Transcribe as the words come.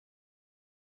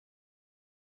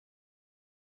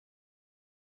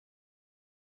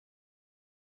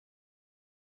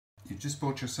you've just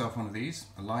bought yourself one of these,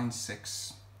 a Line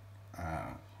 6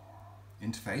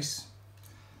 interface.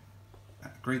 A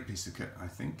great piece of kit, I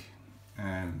think.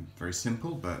 Very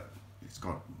simple, but it's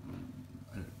got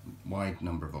a wide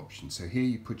number of options. So here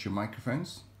you put your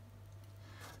microphones.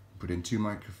 Put in 2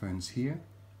 microphones here.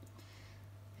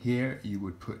 Here you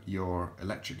would put your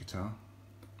electric guitar,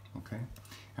 okay?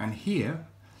 And here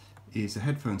is a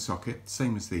headphone socket,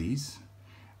 same as these.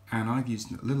 And I've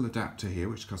used a little adapter here,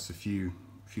 which costs a few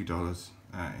dollars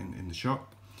in the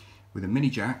shop, with a mini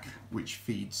jack, which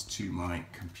feeds to my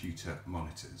computer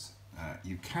monitors.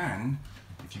 You can,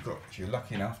 if you're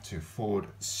lucky enough to afford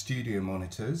studio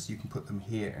monitors, you can put them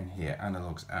here and here,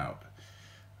 analogs out,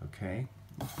 okay,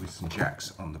 with some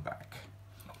jacks on the back.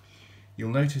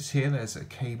 You'll notice here there's a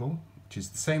cable, which is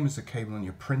the same as the cable on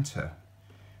your printer,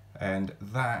 and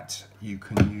that you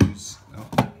can use,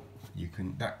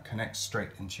 that connects straight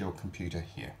into your computer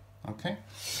here, okay?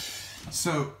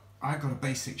 So I've got a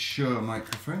basic Shure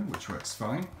microphone, which works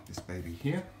fine, this baby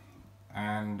here,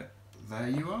 and there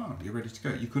you are, you're ready to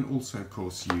go. You can also, of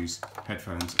course, use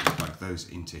headphones and plug those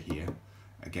into here,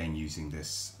 again using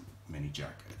this mini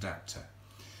jack adapter.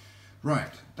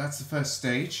 Right, that's the first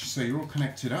stage, so you're all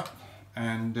connected up,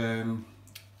 and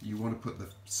you want to put the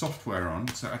software on.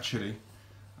 So actually,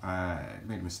 I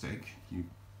made a mistake. You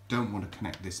don't want to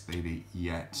connect this baby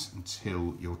yet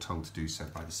until you're told to do so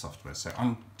by the software. So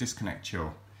disconnect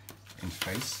your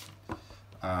interface,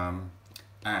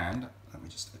 and let me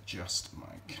just adjust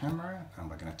my camera, and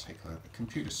we're going to take a look at the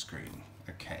computer screen.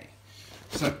 Okay,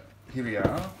 so here we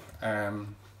are.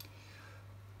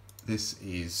 This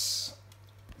is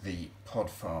the Pod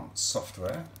Farm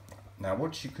software. Now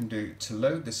what you can do to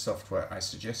load this software, I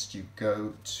suggest you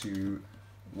go to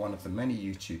one of the many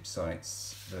YouTube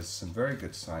sites. There's some very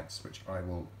good sites which I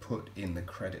will put in the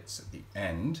credits at the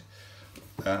end.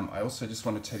 I also just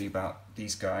want to tell you about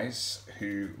these guys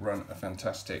who run a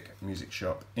fantastic music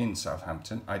shop in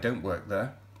Southampton. I don't work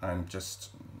there, I'm just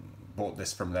bought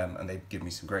this from them, and they give me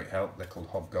some great help. They're called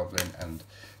Hobgoblin, and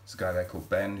there's a guy there called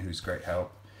Ben who's great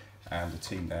help, and the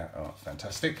team there are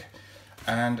fantastic.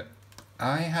 And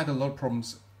I had a lot of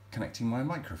problems connecting my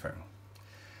microphone,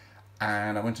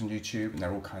 and I went on YouTube, and there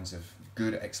are all kinds of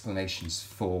good explanations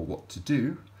for what to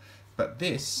do, but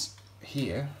this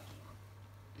here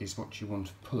is what you want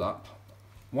to pull up.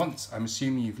 Once, I'm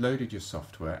assuming you've loaded your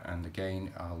software, and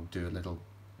again I'll do a little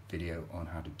video on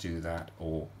how to do that,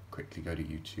 or quickly go to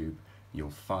YouTube, you'll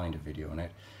find a video on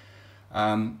it.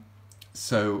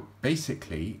 So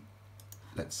basically,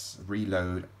 let's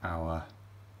reload our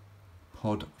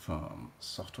Pod Farm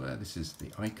software. This is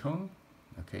the icon.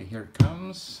 Okay, here it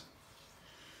comes.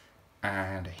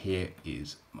 And here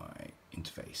is my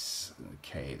interface.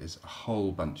 Okay, there's a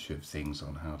whole bunch of things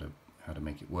on how to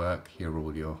make it work. Here are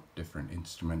all your different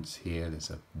instruments here. There's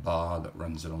a bar that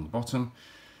runs along the bottom.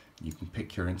 You can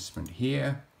pick your instrument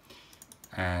here.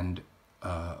 And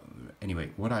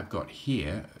anyway, what I've got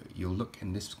here, you'll look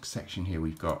in this section here,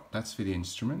 we've got, that's for the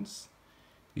instruments.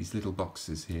 These little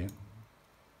boxes here,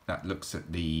 that looks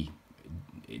at the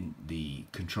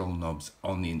control knobs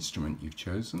on the instrument you've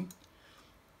chosen.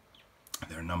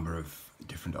 There are a number of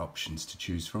different options to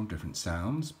choose from, different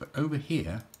sounds, but over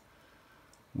here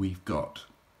we've got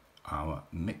our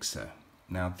mixer.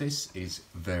 Now this is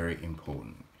very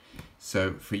important.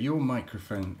 So for your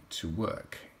microphone to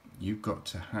work, you've got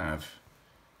to have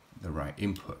the right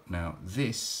input. Now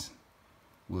this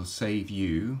will save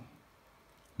you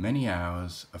many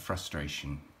hours of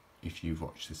frustration if you've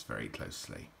watched this very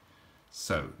closely.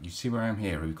 So you see where I'm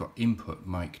here, we've got input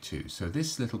mic 2. So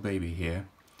this little baby here,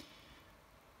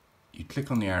 you click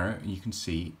on the arrow and you can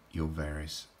see your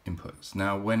various inputs.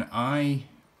 Now when I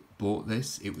bought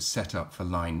this, it was set up for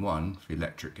line 1 for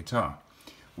electric guitar,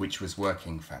 which was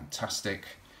working fantastic,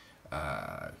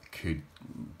 but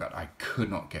I could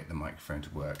not get the microphone to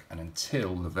work, and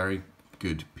until the very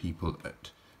good people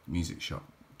at Music Shop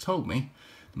told me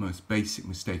the most basic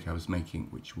mistake I was making,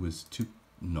 which was to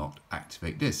not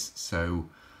activate this. So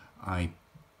I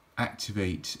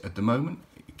activate at the moment.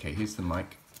 Okay, here's the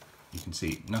mic. You can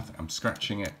see nothing. I'm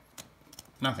scratching it.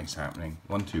 Nothing's happening.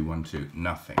 1 2 1 2.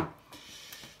 Nothing.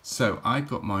 So I've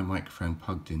got my microphone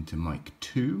plugged into mic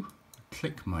 2.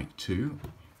 Click mic 2,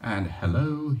 and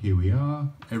hello. Here we are.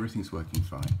 Everything's working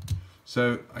fine.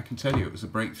 So I can tell you it was a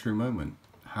breakthrough moment.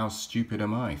 How stupid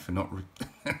am I for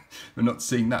not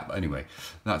seeing that? But anyway,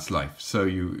 that's life. So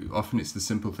often it's the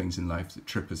simple things in life that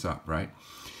trip us up, right?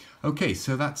 Okay,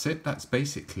 so that's it. That's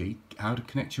basically how to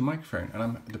connect your microphone.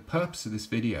 And the purpose of this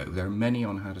video, there are many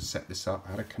on how to set this up,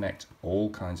 how to connect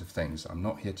all kinds of things. I'm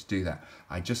not here to do that.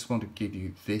 I just want to give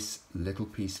you this little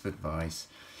piece of advice.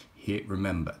 Here,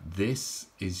 remember, this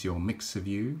is your mixer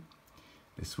view.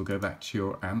 This will go back to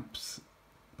your amps.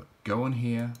 But go on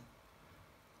here,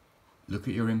 look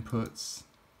at your inputs.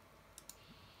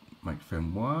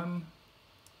 Microphone 1,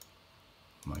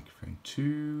 microphone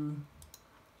 2,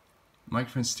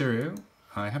 microphone stereo.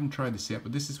 I haven't tried this yet,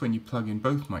 but this is when you plug in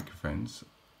both microphones,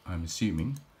 I'm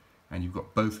assuming, and you've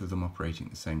got both of them operating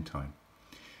at the same time.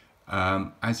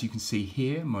 As you can see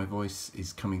here, my voice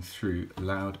is coming through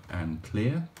loud and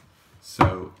clear,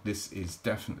 so this is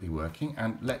definitely working.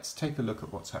 And let's take a look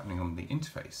at what's happening on the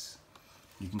interface.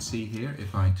 You can see here,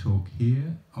 if I talk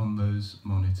here on those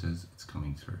monitors, it's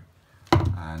coming through.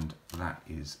 And that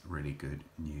is really good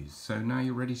news. So now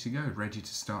you're ready to go, ready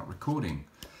to start recording.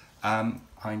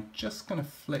 I'm just going to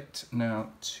flit now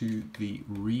to the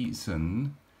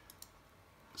Reason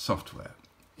software.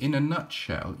 In a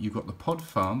nutshell, you've got the pod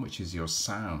farm, which is your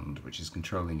sound, which is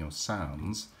controlling your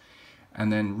sounds.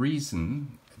 And then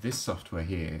Reason, this software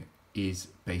here, is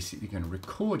basically going to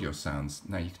record your sounds.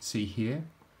 Now you can see here,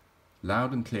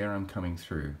 loud and clear I'm coming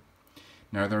through.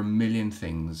 Now there are a million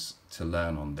things to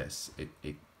learn on this.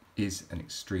 It is an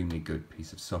extremely good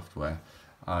piece of software.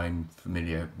 I'm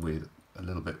familiar with a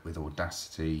little bit with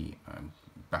Audacity. I'm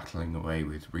battling away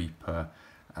with Reaper,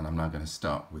 and I'm now going to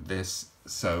start with this.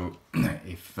 So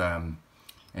if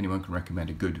anyone can recommend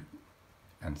a good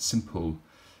and simple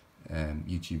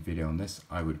YouTube video on this,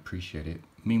 I would appreciate it.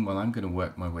 Meanwhile, I'm going to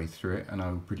work my way through it, and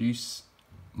I will produce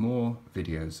more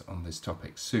videos on this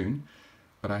topic soon.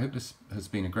 But I hope this has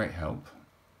been a great help,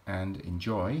 and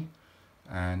enjoy.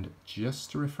 And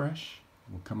just to refresh,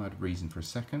 we'll come out of Reason for a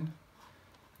second.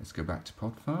 Let's go back to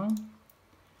Pod Farm.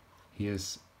 Here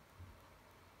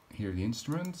are the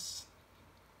instruments.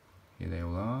 Here they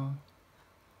all are.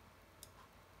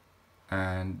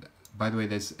 And by the way,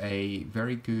 there's a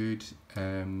very good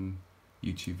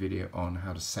YouTube video on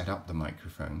how to set up the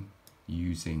microphone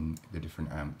using the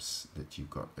different amps that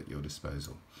you've got at your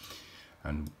disposal.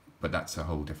 But that's a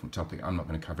whole different topic. I'm not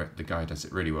going to cover it. The guy does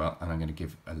it really well, and I'm going to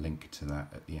give a link to that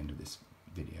at the end of this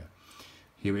video.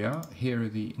 Here we are. Here are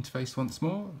the interface once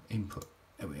more. Input.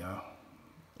 There we are.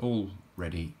 All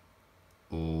ready.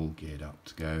 All geared up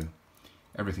to go.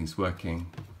 Everything's working.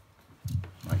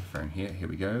 Microphone here. Here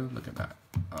we go. Look at that.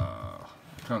 I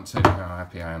can't tell you how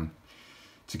happy I am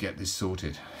to get this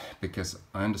sorted, because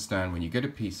I understand when you get a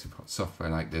piece of software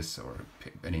like this, or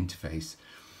an interface,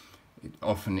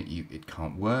 it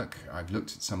can't work. I've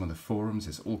looked at some of the forums.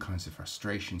 There's all kinds of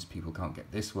frustrations. People can't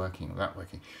get this working or that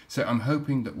working. So I'm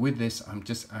hoping that with this, I'm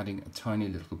just adding a tiny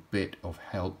little bit of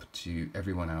help to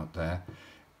everyone out there.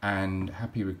 And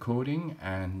happy recording,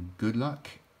 and good luck.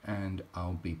 And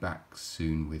I'll be back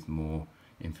soon with more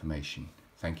information.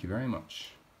 Thank you very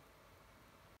much.